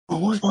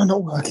why is mine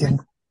not working?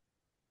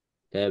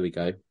 There we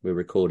go. We're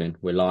recording.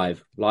 We're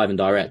live and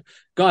direct.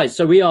 Guys,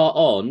 so we are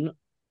on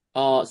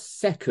our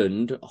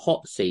second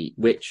hot seat,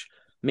 which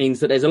means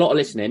that there's a lot of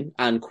listening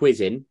and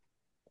quizzing,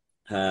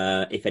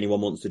 if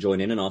anyone wants to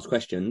join in and ask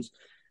questions.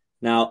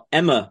 Now,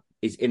 Emma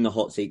is in the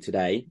hot seat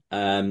today.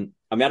 And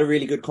we had a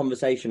really good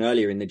conversation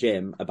earlier in the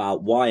gym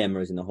about why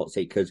Emma is in the hot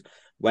seat, because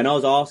when I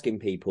was asking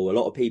people, a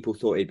lot of people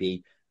thought it'd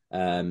be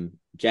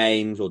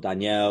James or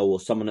Danielle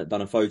or someone that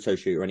done a photo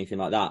shoot or anything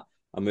like that.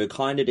 And we were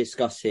kind of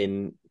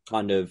discussing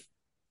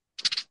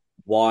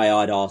why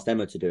I'd asked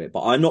Emma to do it.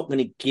 But I'm not going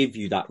to give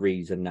you that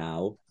reason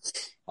now.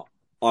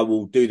 I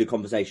will do the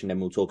conversation, then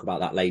we'll talk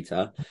about that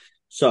later.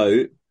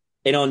 So,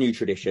 in our new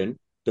tradition,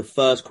 the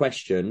first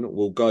question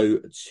will go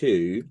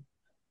to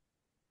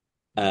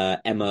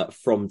Emma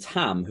from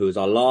Tam, who was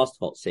our last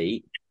hot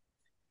seat.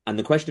 And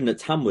the question that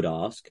Tam would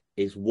ask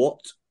is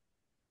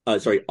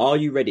are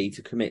you ready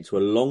to commit to a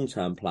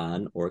long-term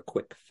plan or a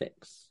quick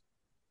fix?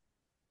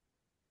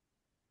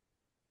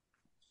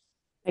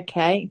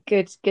 Okay,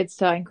 good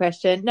starting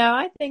question. No,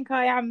 I think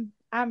I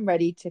am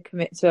ready to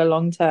commit to a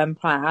long-term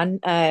plan.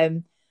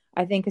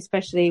 I think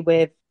especially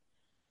with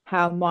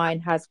how mine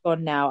has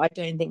gone now, I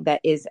don't think there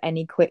is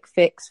any quick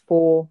fix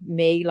for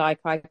me. Like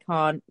I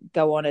can't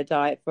go on a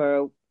diet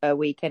for a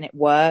weekend at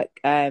work.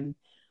 I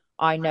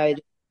know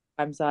that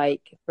sometimes,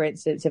 like for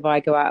instance, if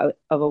I go out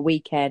of a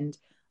weekend,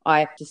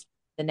 I have to spend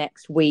the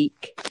next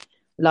week.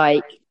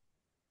 Like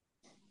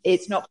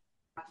it's not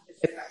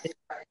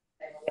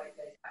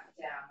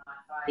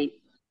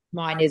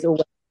mine is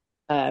always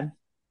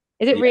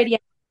is it Yeah. really for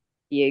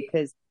you?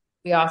 Because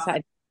we are sat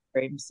in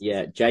rooms.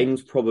 Yeah,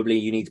 James, probably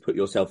you need to put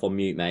yourself on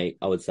mute, mate,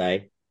 I would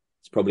say.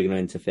 It's probably going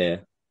to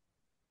interfere.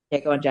 Yeah,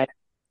 go on, Jay.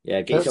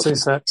 Yeah, get That's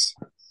yourself.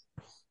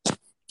 2 sets.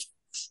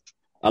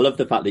 I love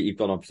the fact that you've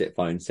got opposite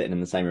phones sitting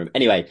in the same room.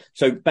 Anyway,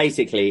 so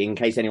basically, in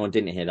case anyone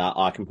didn't hear that,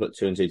 I can put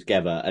two and two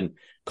together, and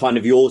kind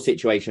of your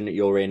situation that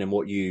you're in and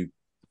what you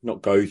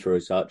not go through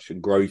as such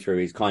and grow through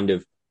is kind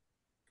of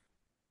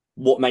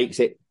what makes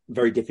it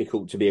very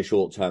difficult to be a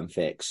short-term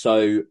fix.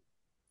 So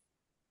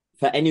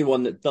for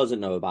anyone that doesn't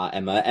know about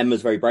Emma,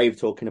 Emma's very brave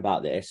talking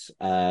about this,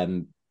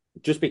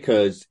 just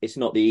because it's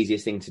not the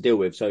easiest thing to deal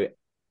with. So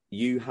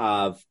you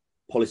have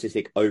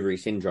polycystic ovary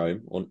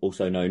syndrome,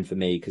 also known for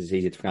me because it's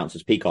easier to pronounce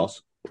as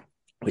PCOS,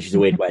 which is a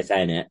weird way of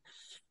saying it.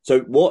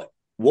 So what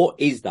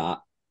is that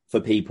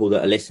for people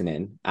that are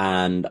listening,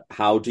 and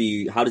how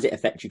does it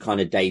affect you kind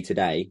of day to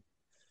day?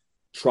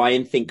 Try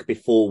and think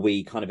before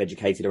we kind of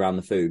educated around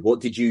the food. What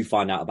did you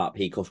find out about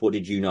PCOS? What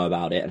did you know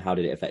about it, and how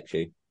did it affect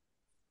you?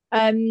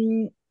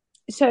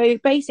 So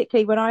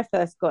basically when I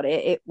first got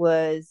it, it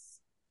was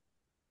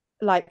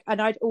like,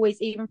 and I'd always,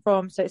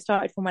 so it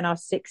started from when I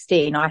was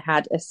 16, I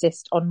had a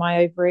cyst on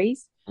my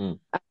ovaries, Mm.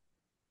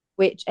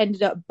 which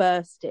ended up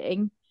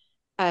bursting,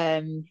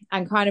 and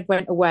kind of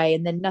went away,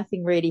 and then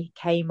nothing really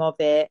came of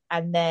it.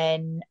 And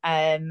then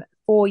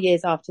 4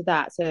 years after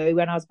that, so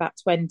when I was about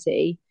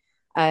 20,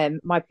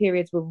 my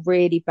periods were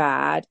really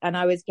bad, and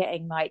I was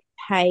getting like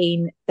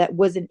pain that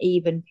wasn't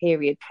even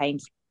period pain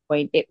to the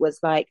point. It was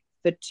like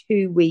for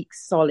 2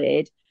 weeks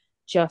solid,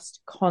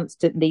 just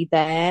constantly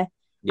there.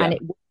 Yeah. And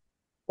it was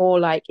more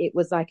like it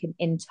was like an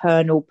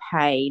internal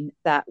pain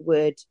that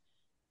would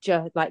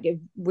just like it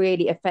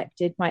really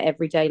affected my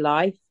everyday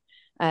life,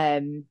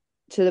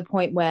 to the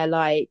point where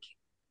like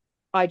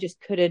I just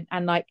couldn't,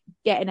 and like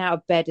getting out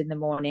of bed in the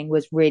morning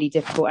was really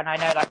difficult. And I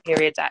know like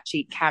periods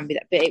actually can be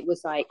that, but it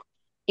was like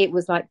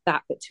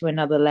that, but to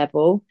another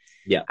level.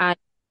 Yeah.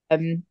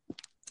 And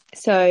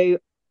so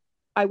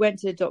I went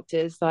to the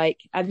doctors, like,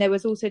 and there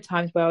was also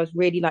times where I was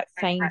really like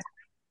faint,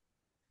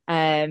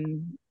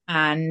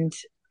 and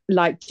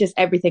like just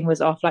everything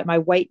was off. Like my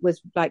weight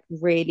was like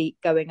really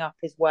going up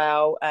as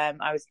well.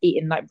 I was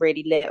eating like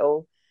really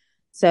little,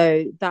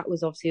 so that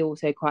was obviously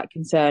also quite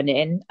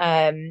concerning.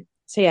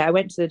 So yeah, I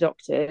went to the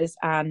doctors,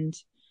 and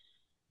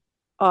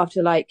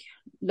after like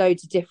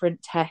loads of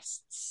different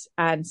tests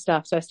and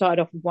stuff. So I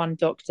started off with one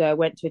doctor,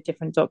 went to a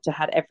different doctor,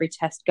 had every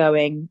test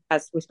going,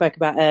 as we spoke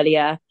about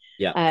earlier.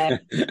 Yeah.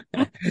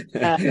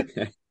 Uh,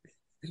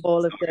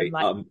 all of them, Sorry.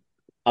 like,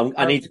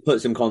 I need to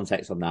put some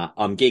context on that.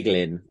 I'm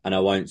giggling, and I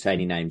won't say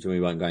any names, and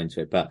we won't go into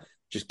it, but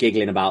just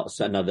giggling about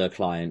another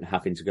client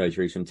having to go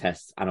through some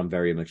tests, and I'm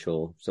very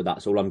immature. So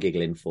that's all I'm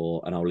giggling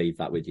for, and I'll leave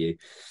that with you.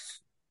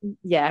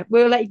 yeah,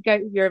 we'll let you go,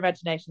 your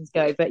imaginations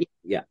go. But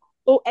Yeah.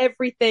 or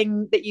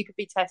everything that you could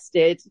be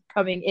tested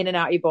coming in and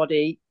out of your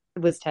body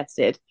was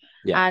tested.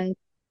 Yeah. And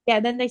yeah,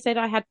 then they said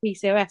I had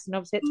PCOS, and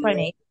obviously at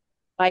 20,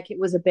 like it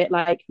was a bit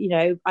like,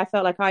 I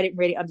felt like I didn't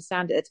really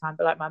understand it at the time,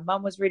 but like my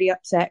mum was really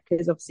upset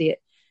because obviously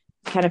it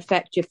can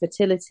affect your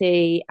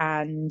fertility,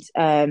 and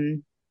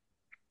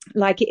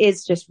like it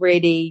is just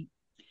really,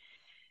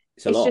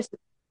 It's a it's lot. just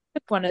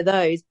one of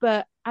those.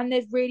 But and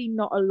there's really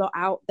not a lot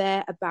out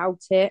there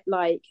about it.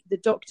 Like the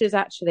doctors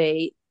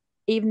actually,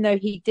 even though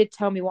he did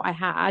tell me what I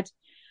had,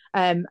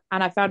 and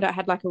I found out I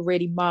had like a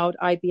really mild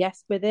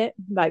IBS with it,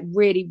 like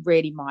really,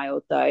 really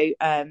mild though,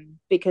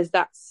 because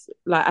that's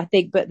like I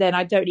think, but then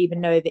I don't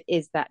even know if it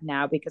is that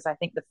now, because I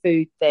think the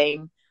food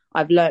thing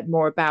I've learned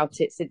more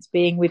about it since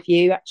being with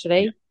you, Yeah.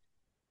 actually.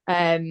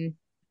 Um,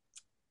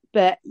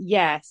 but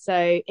yeah,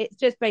 so it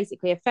just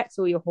basically affects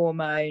all your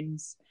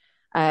hormones.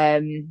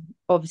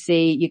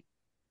 Obviously, you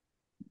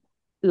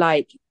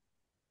like,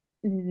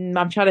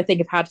 I'm trying to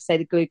think of how to say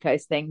the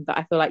glucose thing, but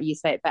I feel like you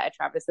say it better,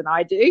 Travis, than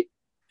I do.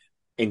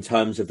 In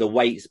terms of the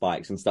weight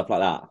spikes and stuff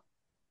like that.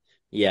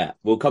 Yeah,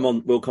 we'll come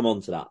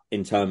on to that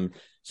in term.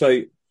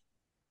 So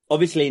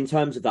obviously in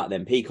terms of that,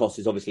 then PCOS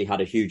has obviously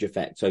had a huge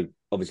effect. So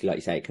obviously, like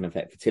you say, it can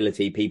affect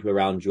fertility, people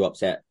around you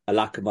upset, a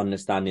lack of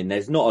understanding.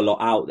 There's not a lot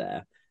out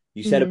there.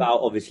 You said Mm-hmm.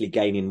 about obviously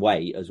gaining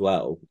weight as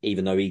well,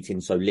 even though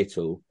eating so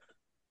little.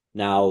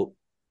 Now,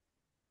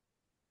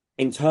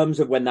 in terms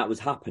of when that was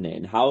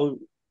happening, how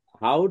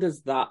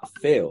does that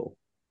feel?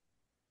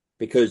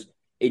 Because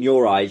in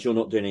your eyes, you're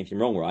not doing anything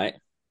wrong, right?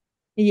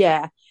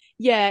 Yeah,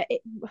 yeah.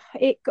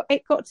 It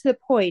got to the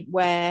point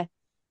where,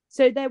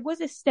 so there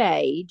was a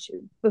stage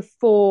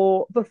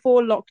before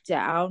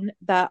lockdown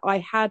that I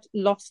had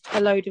lost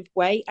a load of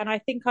weight, and I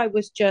think I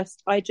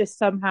just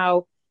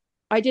somehow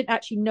I didn't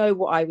actually know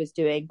what I was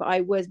doing, but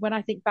I was, when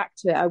I think back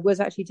to it, I was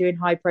actually doing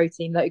high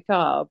protein, low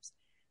carbs.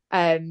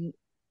 Um,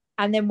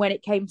 and then when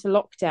it came to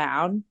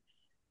lockdown,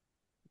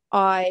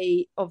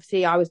 I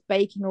was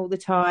baking all the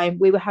time.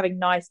 We were having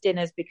nice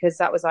dinners because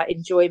that was like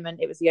enjoyment.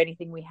 It was the only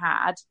thing we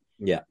had.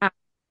 Yeah.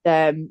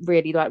 And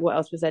really, like, what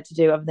else was there to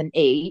do other than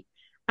eat?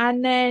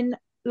 And then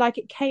like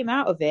it came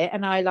out of it,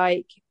 and I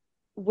like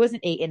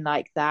wasn't eating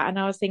like that. And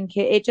I was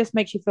thinking it just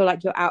makes you feel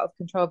like you're out of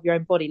control of your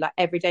own body, like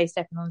every day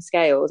stepping on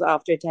scales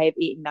after a day of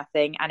eating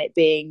nothing and it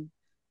being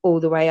all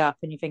the way up,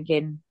 and you're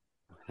thinking,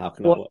 How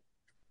can that what? work?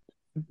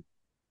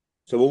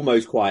 So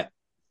almost quite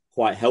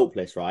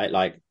helpless, right?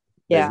 Like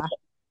there's Yeah. not,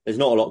 there's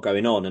not a lot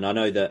going on, and I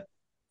know that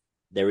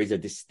there is a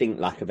distinct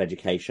lack of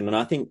education. And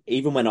I think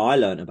even when I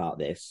learned about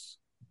this,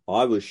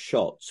 I was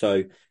shocked.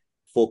 So,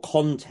 for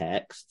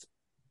context,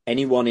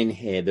 anyone in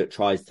here that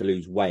tries to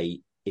lose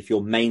weight, if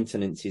your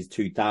maintenance is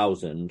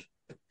 2000,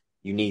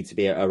 you need to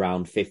be at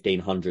around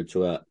 1500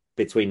 to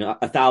between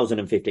 1000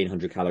 and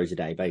 1500 calories a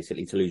day,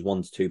 basically, to lose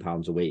 1 to 2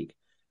 pounds a week.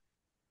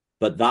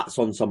 But that's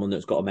on someone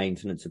that's got a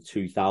maintenance of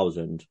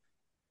 2000.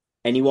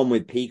 Anyone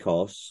with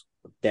PCOS,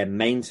 their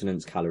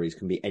maintenance calories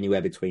can be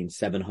anywhere between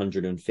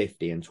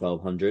 750 and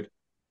 1200.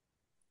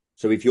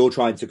 So if you're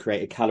trying to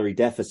create a calorie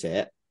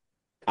deficit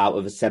out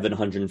of a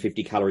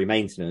 750 calorie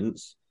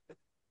maintenance,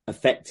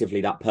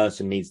 effectively that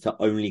person needs to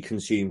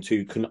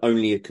can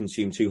only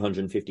consume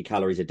 250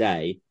 calories a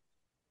day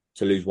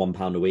to lose 1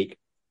 pound a week.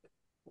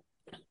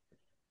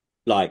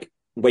 Like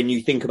when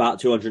you think about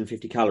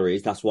 250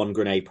 calories, that's one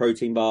grenade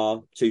protein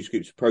bar, 2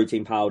 scoops of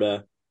protein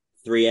powder,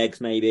 3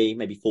 eggs,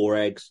 maybe 4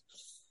 eggs,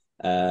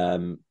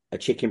 a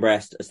chicken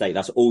breast, a steak.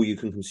 That's all you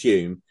can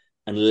consume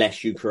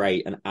unless you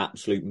create an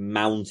absolute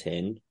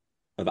mountain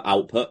of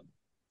output,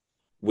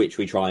 which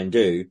we try and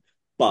do.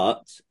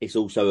 But it's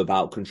also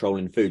about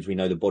controlling foods. We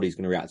know the body's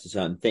going to react to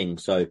certain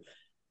things. So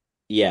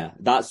yeah,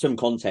 that's some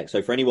context.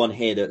 So for anyone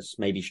here that's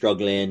maybe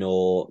struggling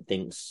or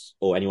thinks,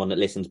 or anyone that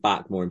listens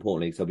back, more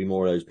importantly, because there'll be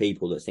more of those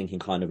people that's thinking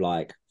kind of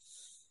like,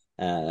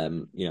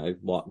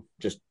 what,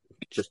 just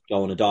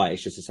go on a diet.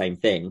 It's just the same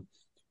thing.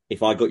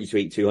 If I got you to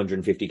eat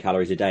 250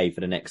 calories a day for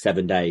the next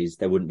 7 days,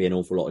 there wouldn't be an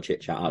awful lot of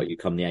chit chat out you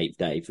come the eighth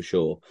day for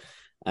sure.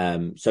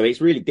 So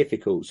it's really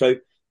difficult. So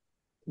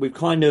we've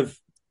kind of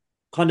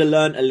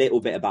learned a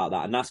little bit about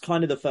that, and that's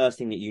kind of the first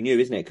thing that you knew,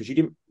 isn't it? Because you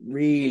didn't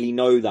really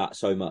know that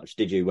so much,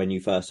 did you, when you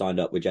first signed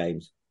up with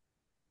James?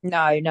 No,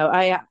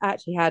 I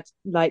actually had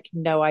like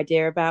no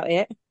idea about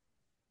it.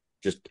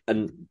 Just,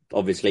 and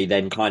obviously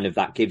then kind of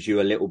that gives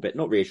you a little bit,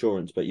 not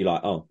reassurance, but you're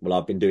like, oh well,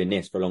 I've been doing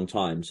this for a long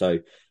time, so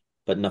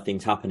but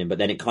nothing's happening. But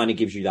then it kind of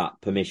gives you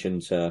that permission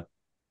to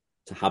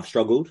have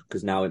struggled,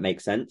 because now it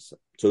makes sense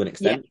to an Yeah.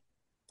 extent.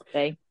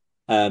 See.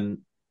 um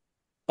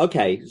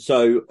okay,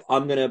 so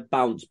I'm going to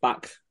bounce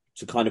back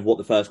to kind of what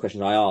the first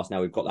questions I asked.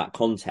 Now we've got that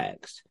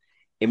context.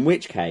 In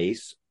which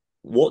case,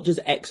 what does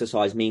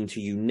exercise mean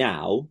to you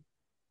now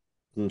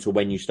and to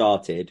when you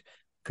started?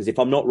 Because if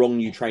I'm not wrong,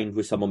 you trained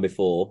with someone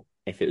before,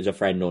 if it was a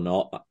friend or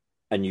not,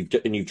 and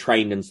you've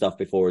trained and stuff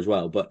before as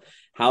well. But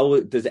how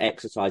does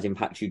exercise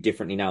impact you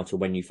differently now to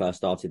when you first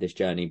started this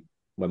journey,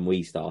 when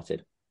we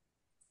started?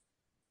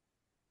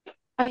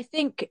 I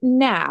think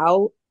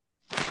now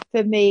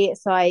for me,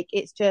 it's like,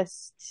 it's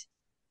just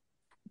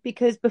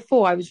because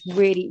before I was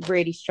really,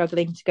 really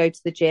struggling to go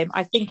to the gym.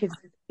 I think it's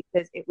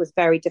because it was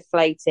very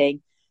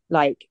deflating.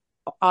 Like,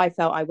 I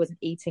felt I wasn't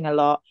eating a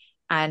lot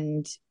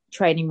and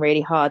training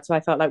really hard. So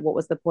I felt like, what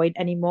was the point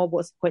anymore?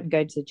 What's the point in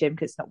going to the gym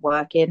because it's not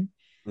working?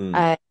 Mm.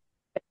 Uh,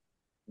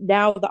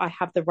 Now that I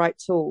have the right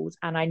tools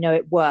and I know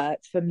it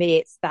works, for me,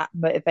 it's that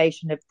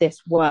motivation of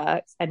this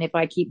works. And if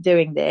I keep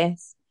doing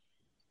this,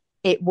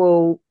 it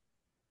will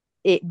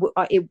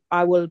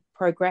I will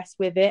progress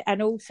with it.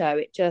 And also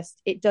it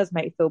does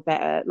make me feel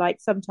better. Like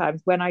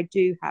sometimes when I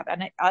do have,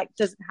 and it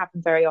doesn't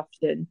happen very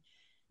often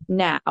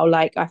now,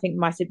 like I think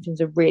my symptoms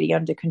are really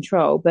under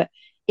control, but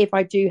if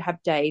I do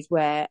have days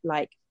where,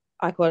 like,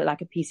 I call it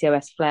like a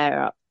PCOS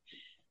flare up,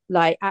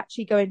 like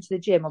actually going to the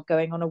gym or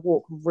going on a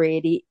walk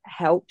really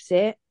helps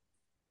it.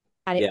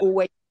 And it Yeah.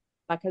 always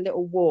like a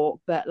little walk,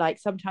 but like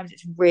sometimes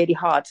it's really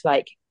hard to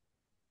like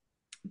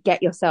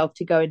get yourself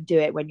to go and do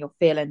it when you're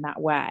feeling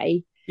that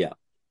way. Yeah.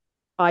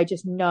 I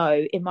just know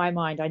in my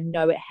mind, I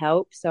know it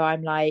helps. So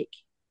I'm like,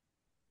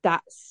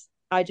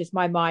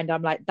 my mind,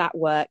 I'm like, that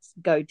works,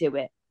 go do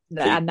it.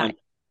 So And that,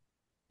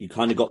 you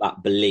kind of got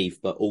that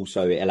belief, but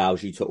also it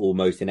allows you to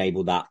almost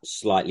enable that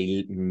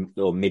slightly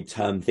or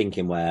midterm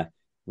thinking where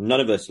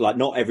none of us, like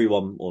not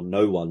everyone or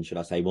no one, should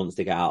I say, wants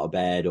to get out of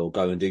bed or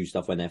go and do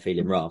stuff when they're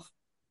feeling rough.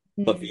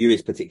 But for you,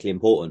 it's particularly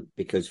important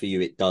because for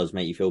you, it does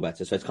make you feel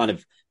better. So it's kind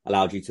of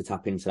allowed you to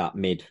tap into that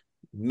midterm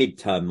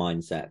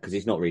mindset because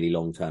it's not really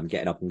long term,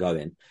 getting up and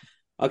going.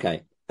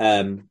 Okay.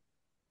 So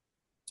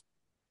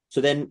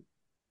then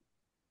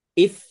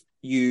if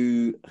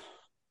you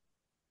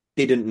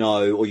didn't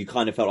know or you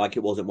kind of felt like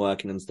it wasn't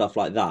working and stuff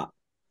like that,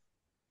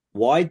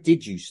 why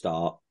did you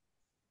start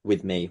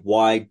with me?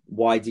 Why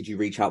did you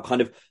reach out?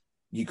 Kind of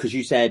you because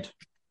you said,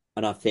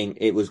 and I think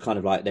it was kind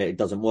of like that it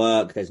doesn't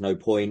work, there's no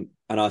point.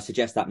 And I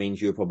suggest that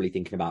means you were probably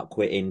thinking about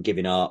quitting,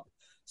 giving up,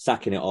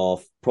 sacking it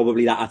off,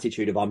 probably that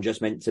attitude of I'm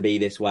just meant to be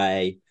this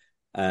way,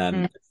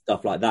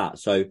 stuff like that.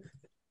 So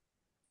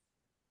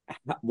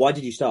why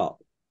did you start?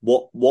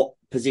 What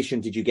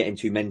position did you get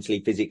into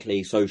mentally,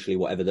 physically, socially,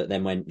 whatever, that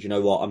then went, do you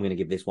know what, I'm going to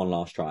give this one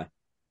last try?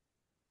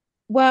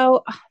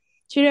 well,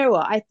 do you know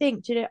what? I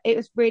think, do you know, it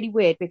was really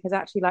weird because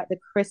actually, like the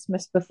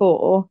Christmas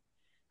before,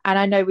 and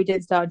I know we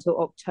didn't start until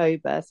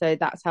October, so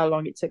that's how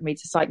long it took me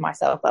to psych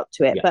myself up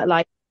to it. Yeah. But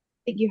like,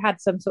 I think you had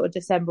some sort of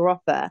December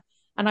offer,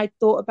 and I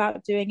thought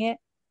about doing it,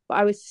 but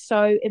I was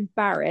so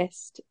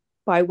embarrassed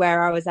by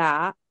where I was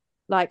at.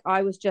 Like,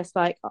 I was just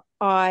like,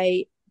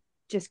 I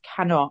just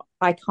cannot,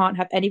 I can't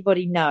have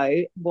anybody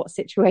know what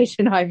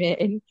situation I'm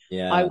in. I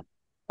Yeah. will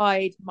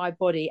hide my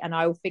body and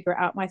I will figure it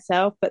out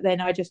myself. But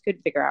then I just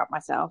couldn't figure it out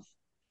myself.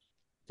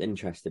 It's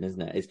interesting,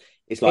 isn't it?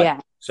 It's But like, yeah,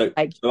 so,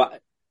 like so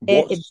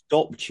what it,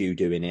 stopped you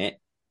doing it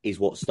is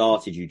what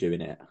started you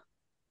doing it.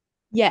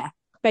 yeah,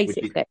 Which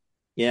is, basically.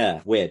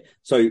 yeah, weird.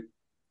 So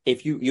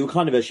if you were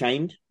kind of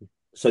ashamed,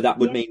 so that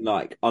would Yeah, mean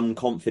like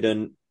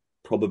unconfident,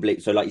 probably.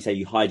 So like you say,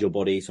 you hide your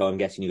body. So I'm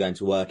guessing you're going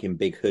to work in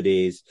big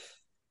hoodies,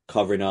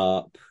 covering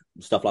up,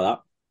 stuff like that.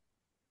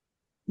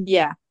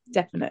 yeah,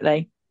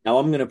 definitely. Now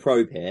I'm going to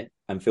probe here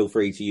and feel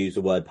free to use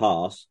the word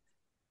pass.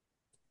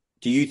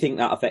 Do you think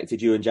that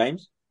affected you and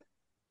James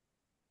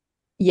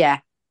Yeah.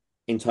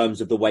 in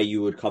terms of the way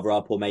you would cover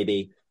up, or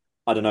maybe,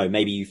 I don't know,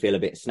 maybe you feel a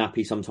bit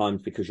snappy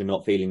sometimes because you're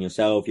not feeling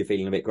yourself, you're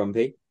feeling a bit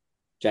grumpy?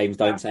 James,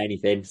 don't say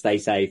anything. Stay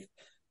safe.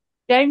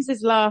 James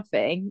is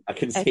laughing. I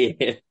can uh, see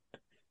it.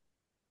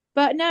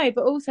 But no,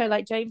 but also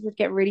like James would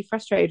get really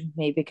frustrated with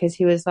me because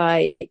he was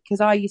like, because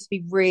I used to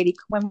be really,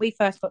 when we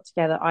first got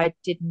together, I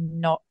did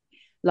not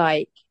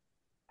like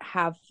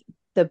have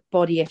the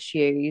body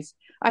issues.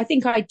 I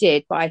think I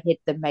did, but I hid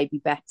them maybe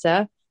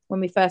better when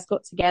we first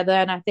got together.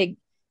 And I think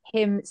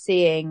him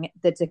seeing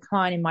the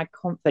decline in my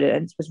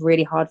confidence was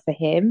really hard for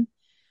him.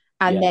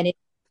 And Yeah. then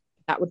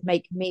that would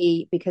make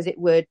me, because it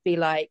would be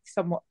like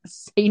somewhat,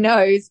 he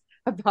knows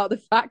about the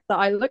fact that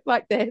I look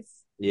like this.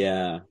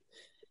 Yeah.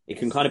 It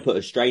can kind of put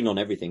a strain on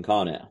everything,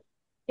 can't it?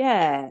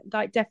 Yeah,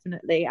 like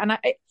definitely. And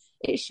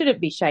it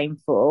shouldn't be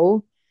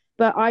shameful,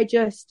 but I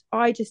just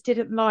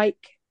didn't like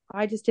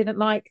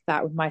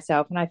that with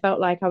myself, and I felt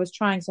like I was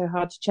trying so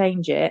hard to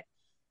change it,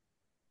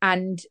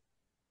 and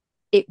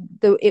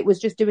it was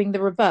just doing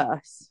the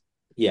reverse.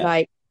 Yeah.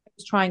 Like I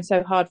was trying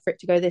so hard for it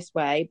to go this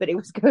way, but it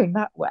was going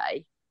that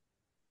way.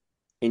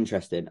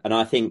 Interesting. And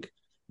I think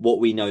what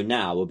we know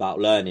now about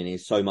learning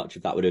is so much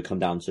of that would have come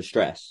down to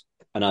stress.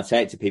 And I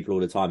say it to people all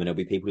the time, and there'll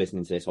be people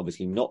listening to this,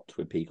 obviously not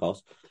with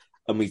PCOS,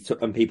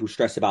 and people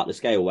stress about the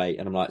scale weight,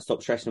 and I'm like,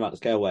 stop stressing about the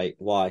scale weight.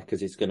 Why?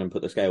 Because it's going to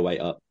put the scale weight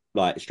up.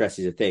 Like stress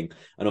is a thing,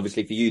 and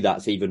obviously for you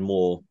that's even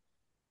more.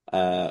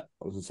 I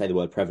was going to say the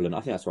word prevalent. I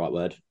think that's the right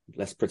word.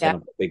 Let's Yeah, pretend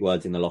I've got big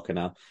words in the locker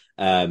now.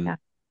 Um, yeah,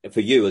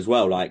 for you as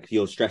well, like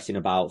you're stressing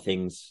about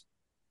things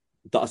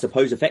that I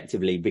suppose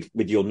effectively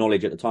with your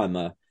knowledge at the time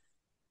are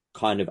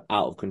kind of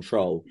out of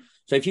control.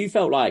 So if you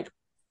felt like,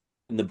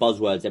 and the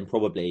buzzwords then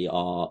probably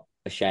are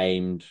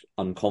ashamed,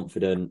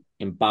 unconfident,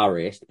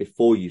 embarrassed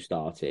before you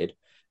started.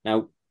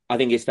 Now, I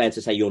think it's fair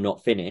to say you're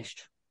not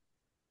finished.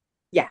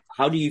 yeah.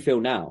 How do you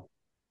feel now?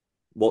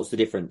 What's the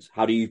difference?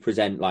 How do you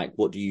present? Like,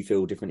 what do you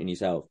feel different in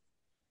yourself?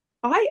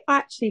 I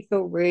actually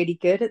feel really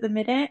good at the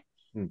minute.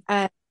 Hmm.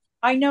 Um,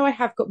 I know I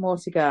have got more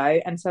to go,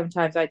 and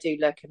sometimes I do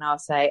look and I'll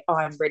say, "Oh,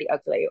 I'm really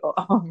ugly," or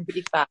 "Oh, I'm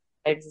really fat."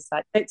 James is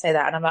like, "Don't say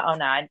that," and I'm like, "Oh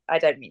no, I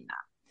don't mean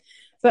that."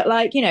 But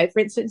like, for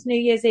instance, New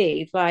Year's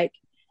Eve, like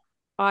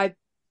I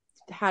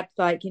had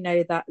like,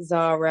 that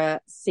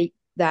Zara seat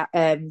that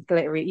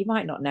glittery. You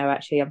might not know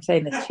actually. I'm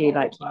saying this to you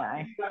like you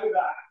know.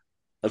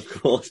 Of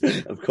course,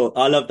 of course.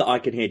 I love that I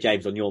can hear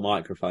James on your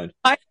microphone.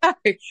 I know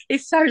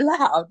it's so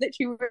loud.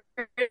 Literally,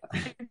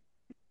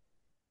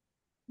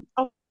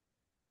 off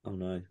Oh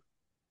no.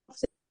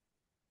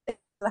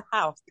 the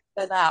house,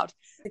 it's so loud.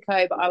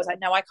 But I was like,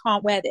 no, I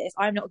can't wear this.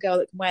 I'm not a girl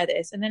that can wear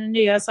this. And then I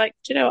knew I was like,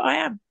 do you know what? I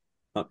am.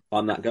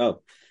 I'm that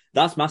girl.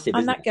 That's massive,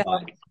 I'm isn't that it? girl.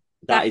 Like,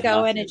 that That is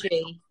girl massive.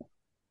 energy.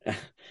 It,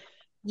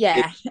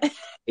 Yeah.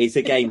 it's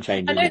a game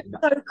changer, I know isn't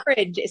it's it? so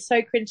cringe. It's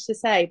so cringe to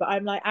say, but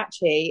I'm like,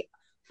 actually,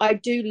 I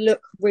do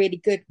look really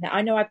good now.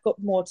 I know I've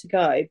got more to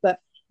go, but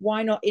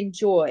why not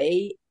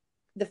enjoy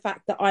the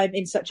fact that I'm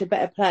in such a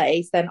better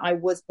place than I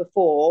was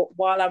before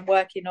while I'm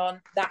working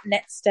on that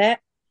next step?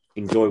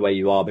 Enjoy where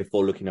you are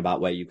before looking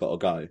about where you've got to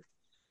go.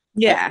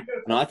 Yeah.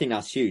 And I think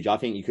that's huge. I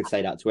think you could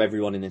say that to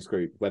everyone in this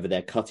group, whether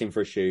they're cutting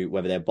for a shoot,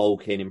 whether they're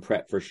bulking in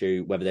prep for a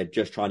shoot, whether they're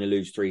just trying to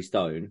lose 3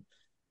 stone.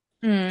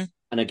 Mm.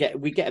 And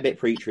we get a bit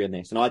preachy in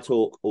this, and I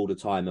talk all the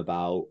time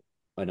about,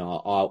 and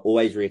I'll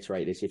always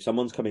reiterate this: if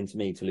someone's coming to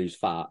me to lose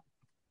fat,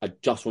 I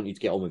just want you to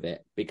get on with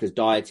it, because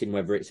dieting,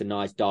 whether it's a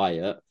nice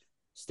diet,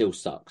 still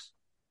sucks.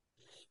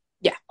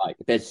 Yeah. Like,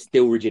 there's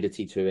still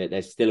rigidity to it,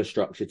 there's still a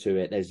structure to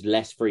it, there's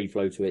less free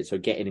flow to it. So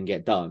get in and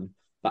get done.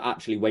 But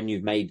actually, when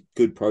you've made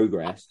good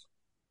progress,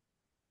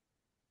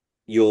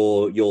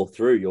 you're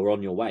through, you're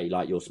on your way,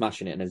 like you're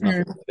smashing it, and there's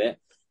nothing Mm. wrong with it.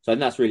 So I think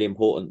that's really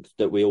important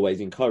that we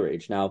always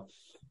encourage. Now,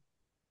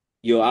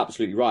 you're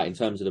absolutely right in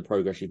terms of the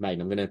progress you've made.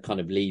 I'm going to kind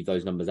of leave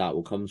those numbers out.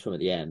 We'll come to them at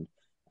the end.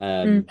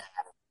 Mm.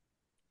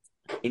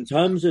 In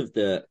terms of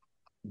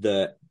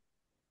the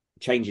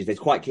changes, there's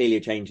quite clearly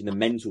a change in the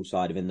mental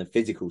side of it and the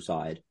physical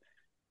side.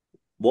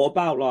 What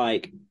about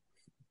like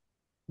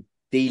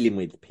dealing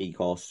with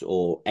PCOS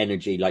or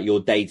energy, like your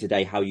day to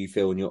day, how you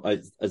feel,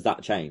 and has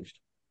that changed?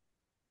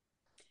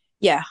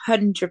 Yeah,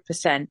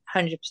 100%,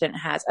 100%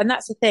 has. And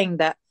that's the thing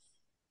that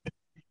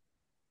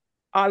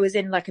I was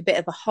in like a bit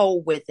of a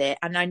hole with it.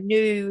 And I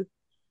knew,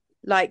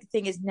 like,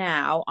 thing is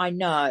now I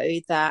know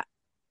that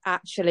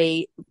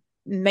actually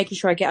making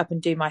sure I get up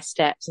and do my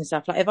steps and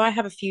stuff. Like, if I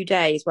have a few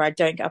days where I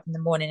don't get up in the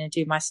morning and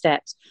do my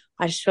steps,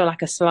 I just feel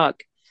like a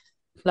slug.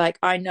 Like,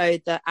 I know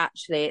that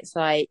actually it's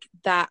like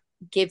that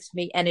gives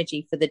me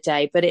energy for the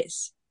day, but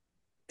it's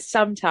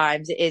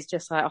sometimes it is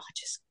just like, oh, I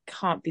just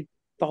can't be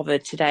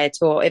bothered today at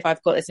all if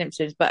I've got the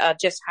symptoms, but I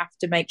just have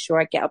to make sure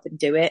I get up and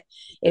do it.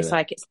 Do It's it.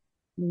 like it's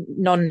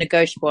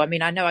non-negotiable. I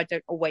mean, I know I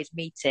don't always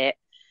meet it,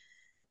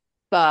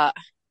 but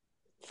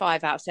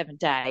 5 out of 7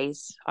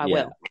 days I Yeah,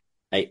 will.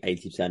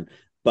 80%.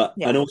 But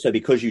Yeah. and also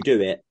because you do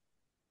it,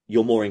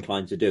 you're more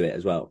inclined to do it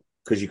as well,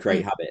 because you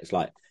create Mm. habits.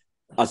 Like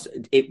us,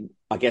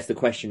 I guess the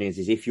question is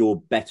if you're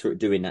better at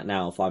doing that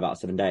now, 5 out of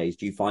 7 days,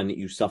 do you find that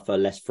you suffer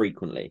less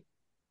frequently?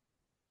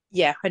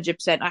 Yeah,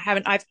 100%.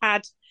 I've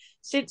had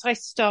since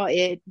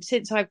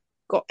I've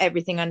got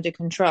everything under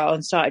control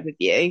and started with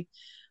you,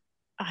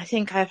 I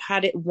think I've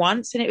had it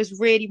once and it was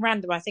really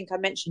random. I think I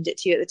mentioned it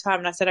to you at the time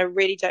and I said, I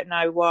really don't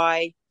know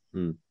why,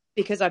 Hmm.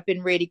 because I've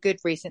been really good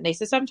recently.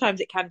 So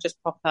sometimes it can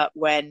just pop up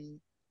when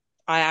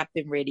I have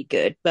been really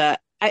good, but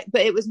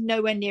it was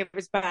nowhere near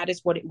as bad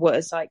as what it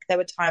was. Like, there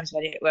were times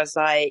when it was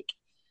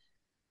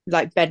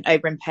like bent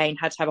over in pain,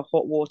 had to have a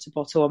hot water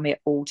bottle on me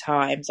at all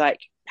times, like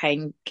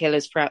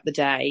painkillers throughout the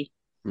day.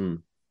 Hmm.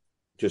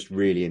 Just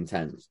really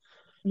intense.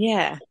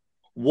 Yeah.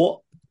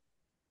 What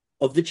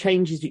of the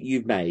changes that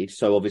you've made?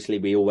 So obviously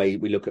we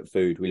look at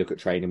food, we look at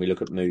training, we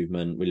look at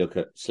movement, we look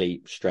at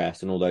sleep,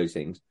 stress, and all those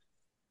things.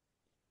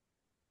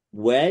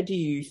 Where do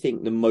you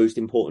think the most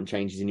important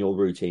changes in your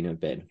routine have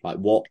been? Like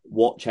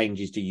what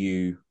changes do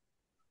you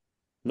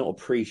not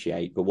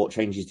appreciate, but what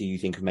changes do you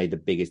think have made the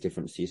biggest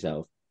difference to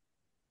yourself?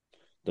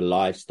 The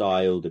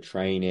lifestyle, the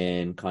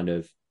training, kind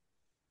of.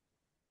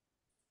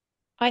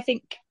 I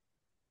think,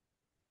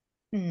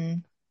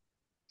 kind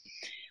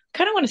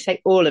of want to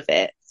say all of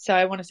it. So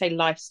I want to say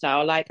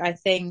lifestyle. Like, I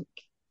think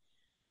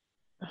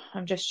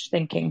I'm just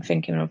thinking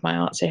of my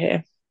answer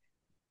here.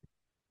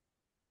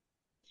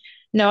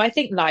 No, I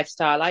think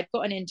lifestyle. I'd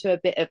gotten into a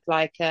bit of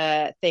like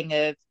a thing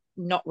of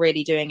not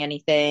really doing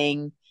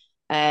anything,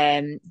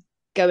 um,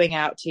 going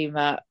out too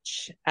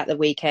much at the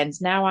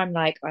weekends. Now I'm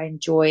like, I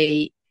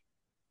enjoy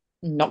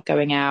not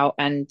going out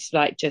and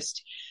like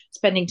just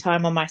spending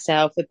time on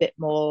myself a bit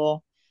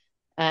more,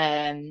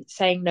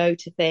 saying no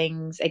to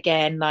things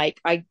again.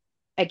 Like, I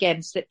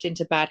again slipped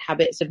into bad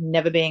habits of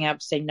never being able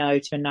to say no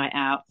to a night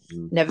out,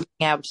 Mm. never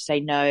being able to say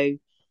no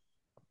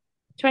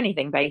to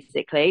anything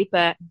basically.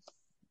 But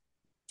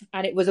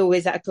and it was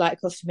always at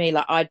like cost to me,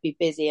 like I'd be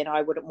busy and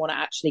I wouldn't want to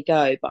actually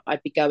go, but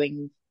I'd be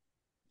going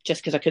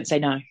just because I couldn't say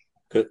no.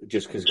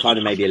 Just because kind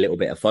of maybe a little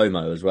bit of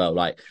FOMO as well.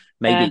 Like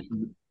Yeah.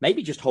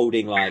 maybe just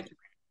holding like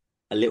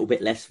a little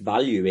bit less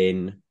value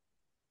in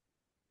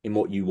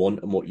what you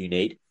want and what you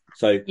need.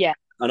 So, Yeah.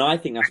 and I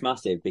think that's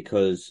massive,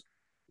 because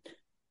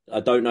I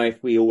don't know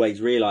if we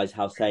always realize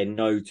how saying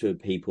no to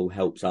people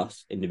helps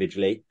us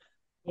individually.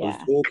 I was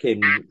Yeah.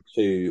 talking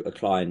to a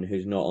client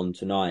who's not on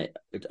tonight.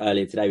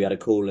 Earlier today, we had a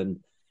call,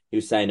 and he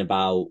was saying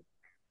about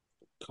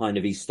kind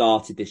of he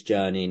started this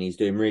journey and he's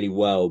doing really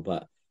well,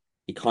 but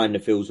he kind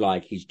of feels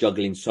like he's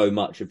juggling so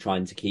much of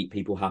trying to keep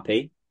people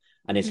happy.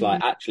 And it's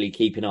like Mm. actually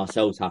keeping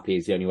ourselves happy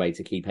is the only way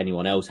to keep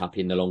anyone else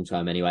happy in the long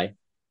term anyway.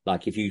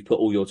 Like if you put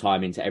all your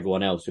time into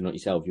everyone else and not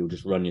yourself, you'll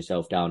just run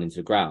yourself down into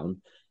the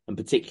ground. And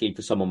particularly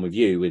for someone with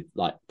you with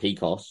like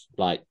PCOS,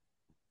 like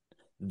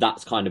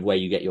that's kind of where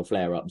you get your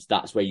flare-ups.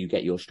 That's where you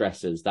get your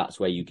stressors. That's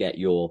where you get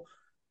your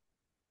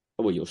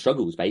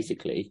struggles,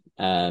 basically.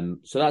 So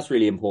that's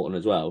really important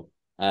as well.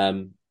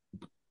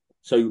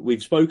 So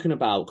we've spoken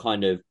about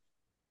kind of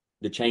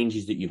the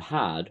changes that you've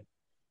had,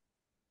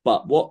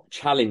 but what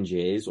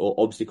challenges or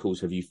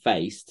obstacles have you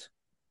faced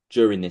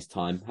during this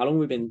time? How long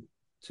have we been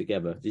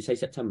together? Did you say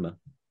September?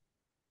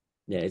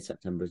 Yeah, it's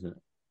September, isn't it?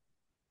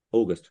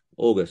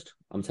 August.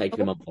 I'm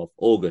taking a month off.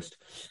 August.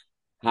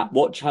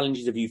 What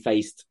challenges have you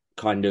faced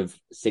kind of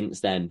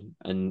since then,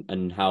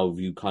 and how have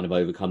you kind of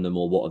overcome them,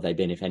 or what have they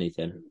been, if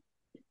anything?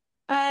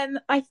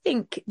 I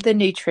think the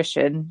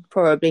nutrition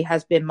probably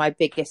has been my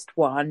biggest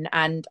one,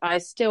 and I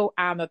still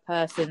am a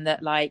person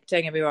that, like,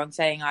 don't get me wrong,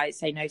 saying I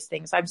say no to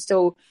things. I'm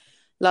still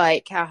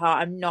like, haha,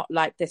 I'm not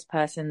like this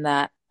person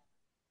that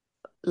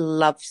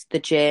loves the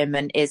gym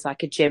and is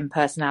like a gym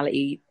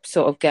personality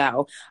sort of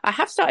girl. I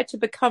have started to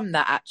become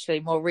that actually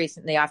more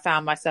recently. I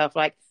found myself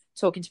like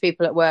talking to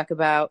people at work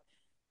about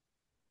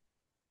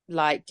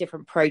like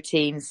different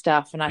protein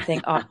stuff, and I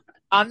think, oh,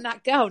 I'm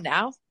that girl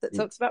now that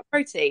talks about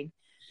protein.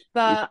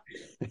 But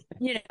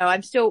you know,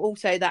 I'm still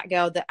also that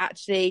girl that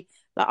actually,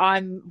 like,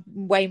 I'm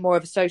way more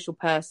of a social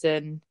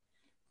person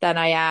than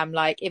I am.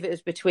 Like, if it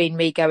was between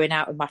me going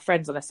out with my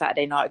friends on a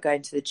Saturday night or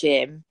going to the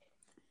gym,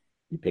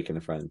 You're picking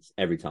the friends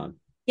every time.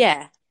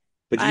 yeah,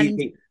 But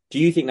and do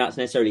you think that's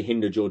necessarily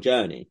hindered your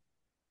journey?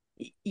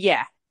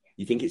 yeah,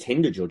 You think it's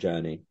hindered your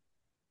journey?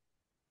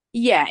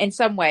 yeah, in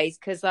some ways,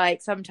 because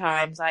like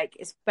sometimes, like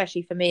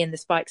especially for me in the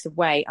spikes of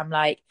weight, I'm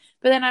like,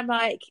 but then I'm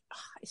like, oh,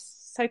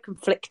 it's so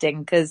conflicting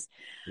because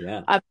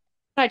Yeah.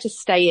 I just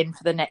stay in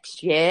for the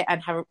next year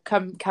and have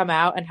come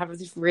out and have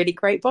this really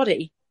great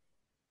body.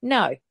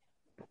 No,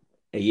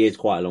 A year's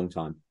quite a long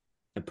time.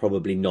 I'm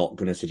probably not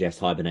going to suggest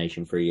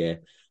hibernation for a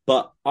year.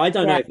 But I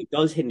don't know yeah, if it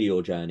does hinder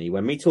your journey.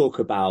 When we talk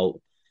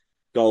about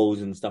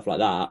goals and stuff like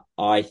that,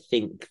 I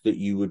think that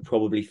you would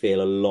probably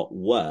feel a lot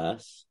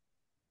worse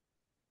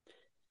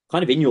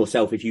kind of in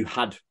yourself if you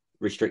had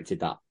restricted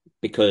that.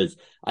 Because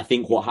I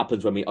think what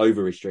happens when we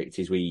over restrict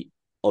is we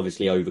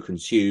obviously over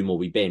consume or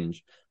we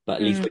binge. But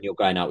at least mm, when you're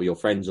going out with your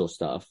friends or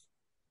stuff,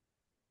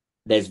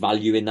 there's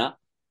value in that.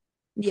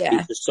 yeah,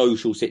 It's a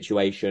social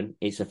situation.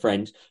 It's a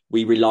friend.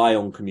 We rely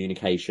on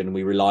communication.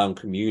 We rely on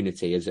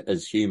community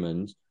as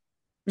humans.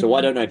 So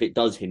I mm, don't know if it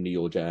does hinder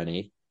your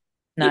journey.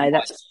 It no, might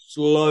that's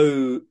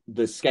slow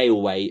the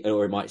scale weight,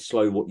 or it might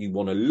slow what you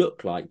want to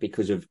look like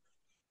because of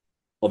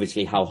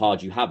obviously how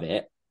hard you have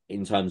it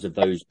in terms of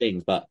those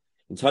things. But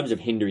in terms of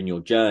hindering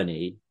your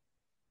journey,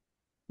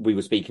 we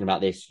were speaking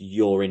about this.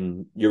 You're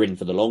in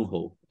for the long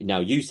haul. Now,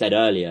 you said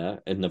earlier,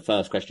 and the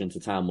first question to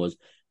Tam was,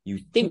 you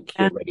think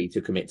yeah, you're ready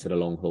to commit to the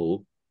long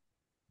haul.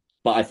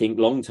 But I think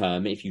long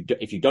term, if you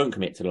don't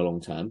commit to the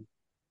long term,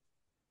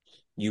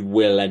 you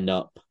will end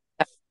up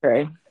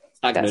true.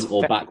 That's stagnant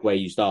or back where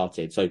you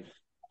started. So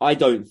I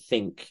don't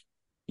think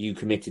you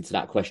committed to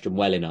that question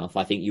well enough.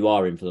 I think you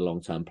are in for the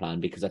long term plan,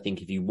 because I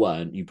think if you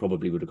weren't, you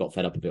probably would have got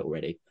fed up a bit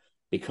already.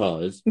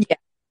 Because yeah,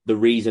 the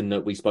reason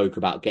that we spoke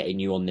about getting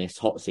you on this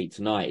hot seat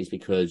tonight is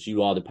because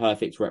you are the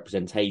perfect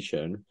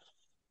representation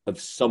of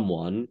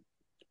someone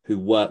who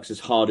works as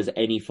hard as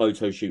any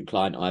photo shoot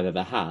client I've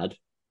ever had.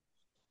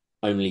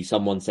 Only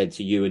someone said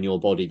to you and your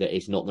body that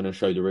it's not going to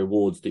show the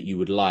rewards that you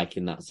would like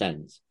in that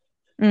sense.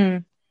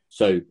 mm,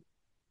 So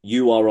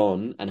you are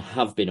on and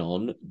have been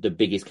on the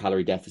biggest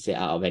calorie deficit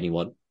out of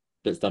anyone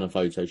that's done a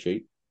photo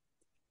shoot.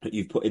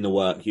 You've put in the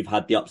work, you've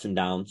had the ups and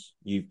downs,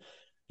 you've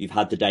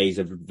had the days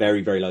of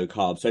very, very low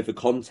carbs. So for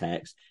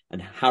context,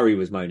 and Harry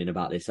was moaning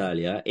about this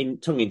earlier, in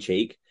tongue in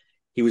cheek,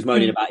 he was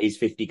moaning mm, about his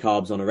 50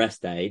 carbs on a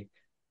rest day.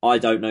 I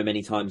don't know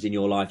many times in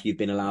your life you've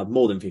been allowed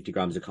more than 50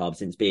 grams of carbs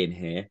since being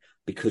here,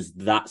 because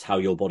that's how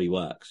your body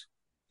works.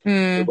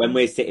 So mm, when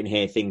we're sitting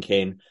here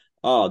thinking,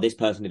 oh, this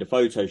person did a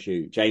photo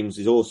shoot, James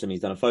is awesome, he's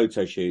done a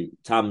photo shoot,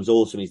 Tam's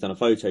awesome, he's done a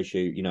photo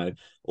shoot,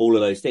 all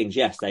of those things,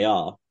 yes, they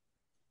are.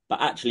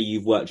 But actually,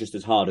 you've worked just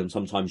as hard, and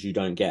sometimes you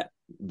don't get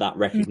that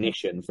mm,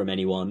 recognition from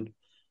anyone.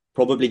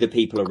 Probably the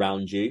people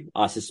around you.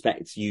 I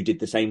suspect you did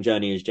the same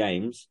journey as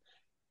James,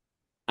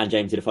 and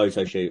James did a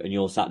photo shoot, and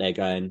you're sat there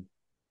going,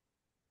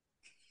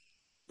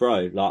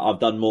 bro, like, I've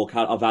done more,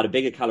 I've had a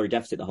bigger calorie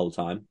deficit the whole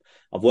time.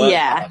 I've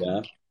worked yeah.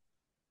 harder,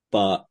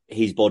 but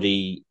his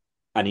body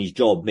and his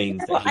job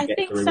means that Well, he I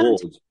gets the think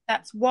sometimes rewards.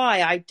 that's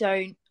why I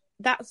don't.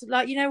 That's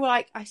like,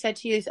 like I said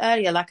to you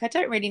earlier, like I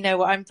don't really know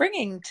what I'm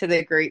bringing to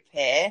the group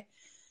here,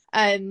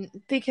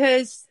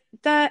 because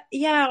that,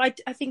 yeah,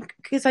 I think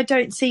because I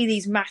don't see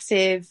these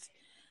massive.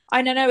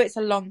 I know it's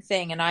a long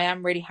thing, and I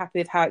am really happy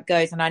with how it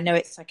goes, and I know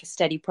it's like a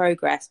steady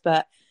progress.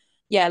 But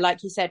yeah,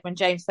 like you said, when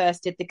James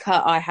first did the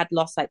cut, I had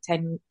lost like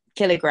 10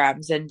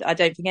 kilograms, and I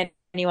don't think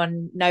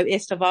anyone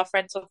noticed of our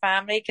friends or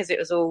family because it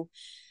was all.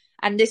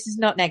 And this is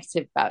not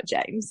negative about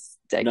James,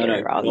 don't No, get me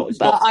no, wrong, not, it's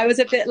but not. I was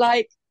a bit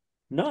like,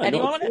 No,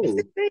 not anyone at want to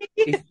all.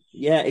 see?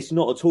 It's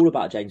not at all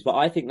about James, but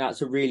I think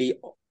that's a really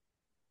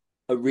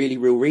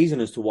real reason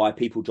as to why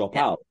people drop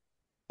Yeah, out.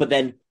 But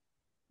then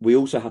we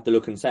also have to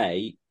look and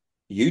say,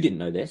 you didn't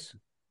know this.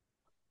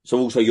 So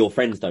also your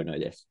friends don't know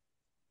this.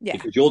 Yeah.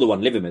 because you're the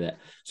one living with it.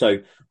 So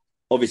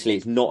obviously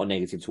it's not a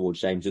negative towards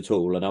James at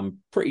all. And I'm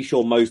pretty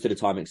sure most of the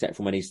time, except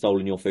from when he's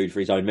stolen your food for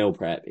his own meal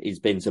prep, he's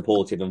been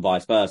supportive and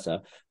vice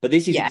versa. But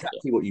this is Yeah.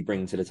 exactly what you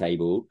bring to the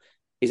table,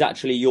 is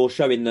actually you're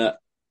showing that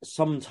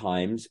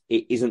sometimes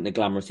it isn't the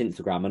glamorous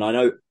Instagram. And I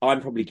know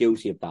I'm probably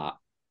guilty of that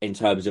in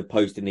terms of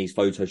posting these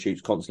photo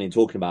shoots constantly and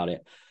talking about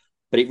it.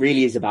 But it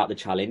really is about the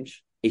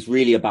challenge. It's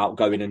really about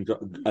going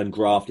and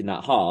grafting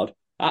that hard.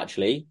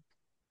 Actually,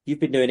 you've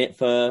been doing it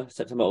for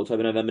September,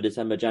 October, November,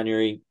 December,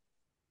 January,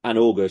 and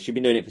August. You've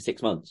been doing it for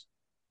 6 months.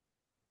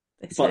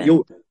 But Listen,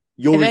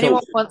 your if anyone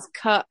results, wants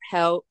cut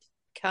help,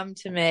 come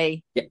to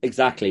me. yeah,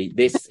 exactly.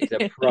 This is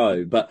a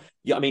pro. But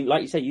yeah, I mean,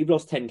 like you say, you've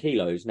lost 10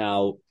 kilos.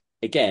 Now,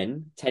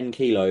 again, 10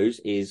 kilos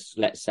is,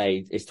 let's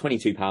say, it's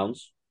 £22.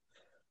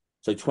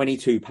 So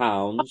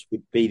 £22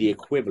 would be the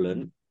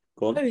equivalent.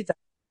 Go on.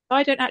 Oh,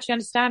 I don't actually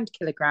understand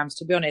kilograms,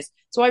 to be honest.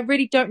 So I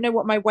really don't know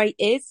what my weight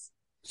is.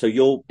 So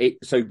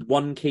so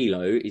 1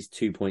 kilo is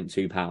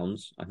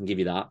 £2.2. I can give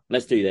you that.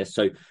 Let's do this.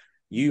 So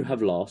you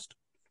have lost.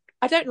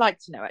 I don't like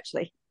to know,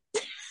 actually.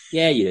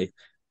 Yeah, you do.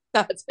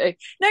 No,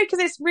 because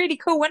it's really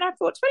cool. When I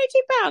thought £22,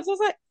 I was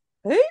like,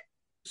 who?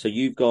 So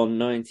you've gone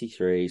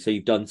 93. So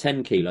you've done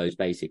 10 kilos,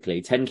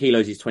 basically. 10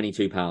 kilos is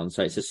 £22.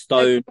 So it's a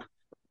stone.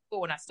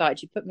 When I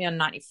started, you put me on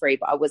 93,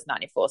 but I was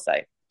 94. So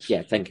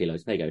Yeah, 10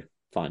 kilos. There you go.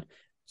 Fine.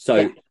 So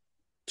yeah.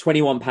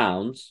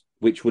 £21,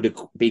 which would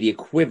be the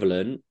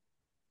equivalent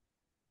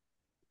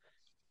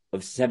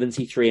of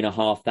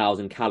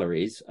 73,500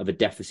 calories of a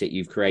deficit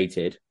you've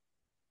created.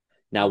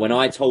 Now, when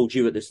I told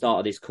you at the start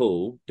of this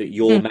call that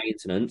your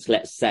maintenance,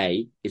 let's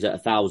say, is at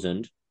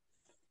 1,000,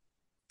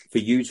 for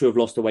you to have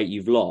lost the weight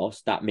you've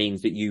lost, that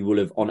means that you will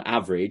have, on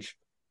average,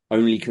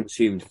 only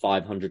consumed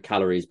 500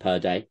 calories per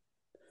day.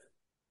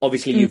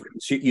 Obviously,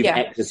 you've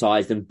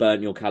exercised and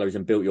burnt your calories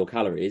and built your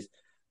calories,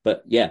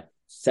 but yeah,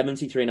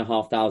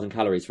 73,500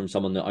 calories from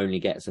someone that only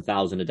gets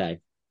 1,000 a day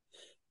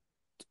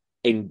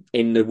in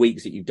the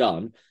weeks that you've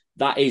done.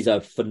 That is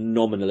a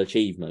phenomenal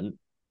achievement.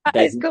 That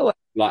is cool.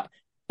 Like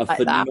a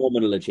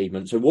phenomenal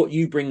achievement. So what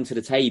you bring to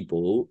the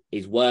table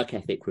is work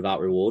ethic without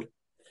reward.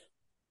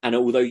 And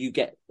although you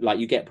get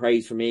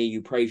praise from me,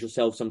 you praise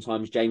yourself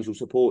sometimes, James will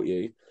support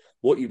you.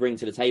 What you bring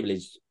to the table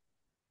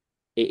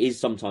is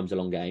sometimes a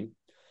long game.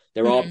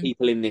 There are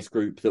people in this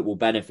group that will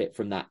benefit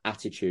from that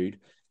attitude.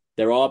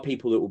 There are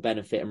people that will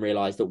benefit and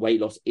realize that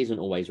weight loss isn't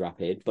always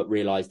rapid, but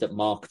realize that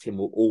marketing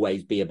will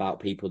always be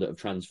about people that have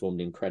transformed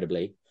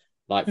incredibly.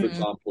 Like, for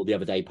example, the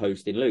other day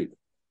posting Luke.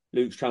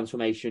 Luke's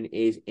transformation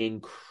is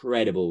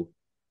incredible.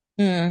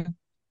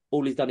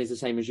 All he's done is the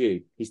same as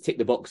you. He's ticked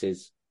the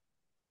boxes.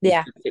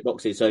 Yeah. Tick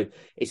boxes. So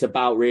it's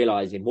about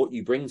realizing what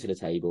you bring to the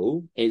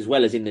table, as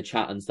well as in the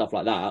chat and stuff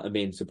like that, and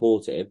being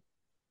supportive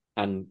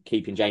and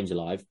keeping James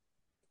alive.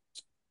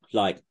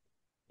 Like,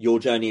 your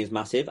journey is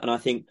massive. And I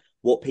think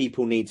what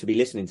people need to be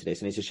listening to this,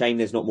 and it's a shame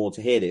there's not more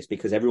to hear this,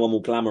 because everyone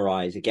will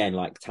glamorize, again,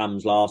 like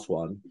Tam's last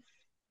one,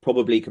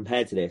 probably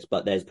compared to this,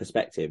 but there's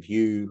perspective.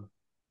 You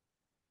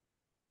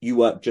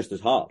work just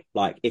as hard,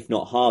 like, if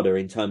not harder,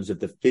 in terms of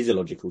the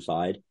physiological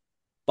side.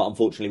 But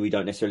unfortunately, we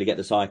don't necessarily get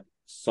the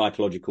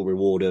psychological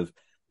reward of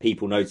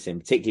people noticing,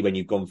 particularly when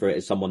you've gone through it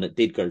as someone that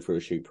did go through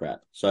a shoot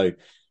prep. So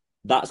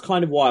that's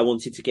kind of why I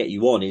wanted to get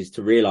you on, is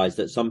to realize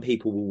that some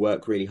people will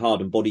work really hard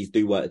and bodies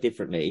do work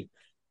differently.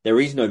 There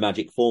is no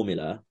magic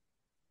formula.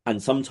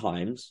 And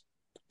sometimes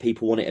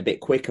people want it a bit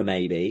quicker,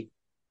 maybe.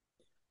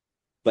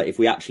 But if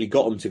we actually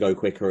got them to go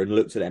quicker and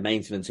looked at their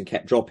maintenance and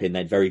kept dropping,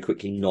 they'd very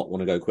quickly not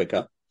want to go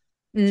quicker.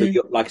 So,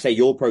 like I say,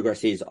 your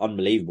progress is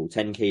unbelievable.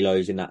 10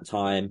 kilos in that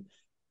time.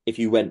 If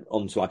you went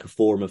onto like a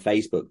forum of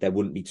Facebook, there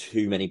wouldn't be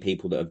too many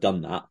people that have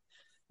done that.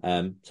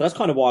 So that's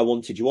kind of why I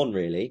wanted you on,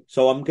 really.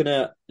 So I'm going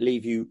to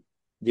leave you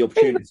the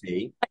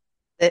opportunity.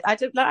 I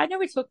know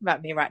we're talking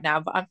about me right now,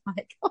 but I'm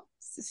like, oh,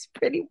 this is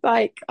pretty,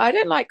 like, I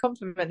don't like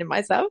complimenting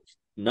myself.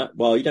 No,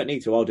 well, you don't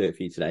need to. I'll do it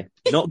for you today.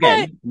 Not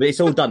again, but it's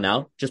all done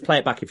now. Just play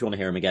it back if you want to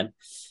hear him again.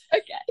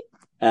 Okay.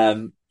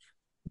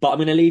 But I'm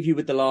going to leave you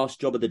with the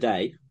last job of the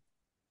day.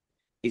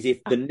 Is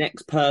if the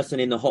next person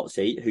in the hot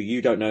seat, who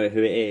you don't know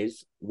who it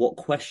is, what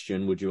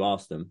question would you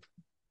ask them?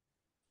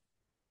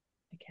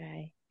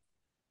 Okay.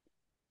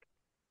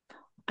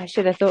 I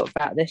should have thought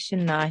about this,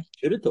 shouldn't I?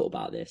 Should have thought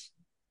about this.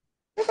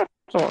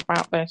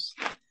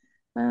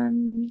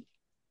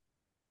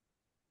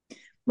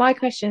 My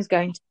question is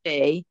going to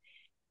be,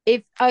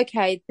 I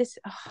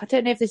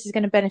don't know if this is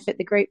going to benefit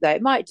the group, though.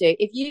 It might do.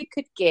 If you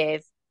could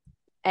give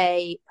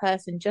a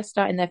person just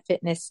starting their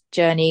fitness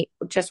journey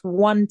just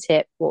one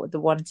tip, what would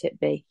the one tip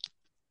be?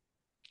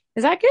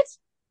 Is that good?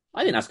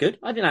 I think that's good.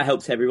 I think that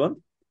helps everyone.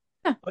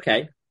 Yeah.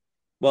 Okay.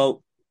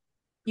 Well,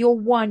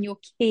 your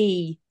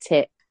key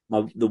tip.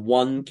 The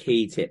one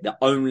key tip,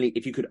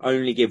 if you could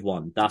only give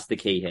one, that's the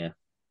key here.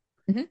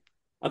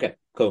 Okay,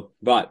 cool.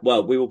 Right.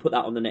 Well, we will put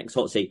that on the next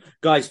hot seat.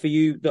 Guys, for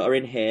you that are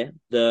in here,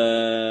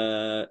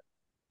 the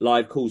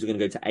live calls are going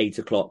to go to 8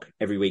 o'clock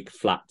every week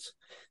flat.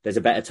 There's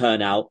a better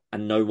turnout,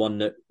 and no one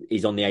that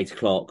is on the 8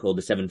 o'clock or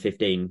the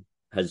 7:15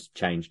 has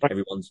changed.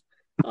 Everyone's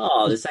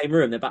Oh, the same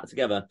room. They're back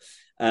together.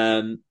 So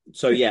I'm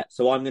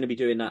going to be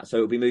doing that. So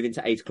it'll be moving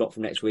to 8 o'clock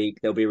from next week.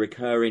 There'll be a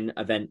recurring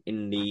event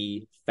in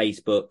the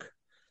Facebook,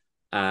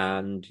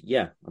 and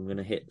yeah, I'm going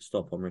to hit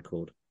stop on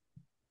record.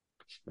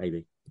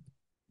 Maybe.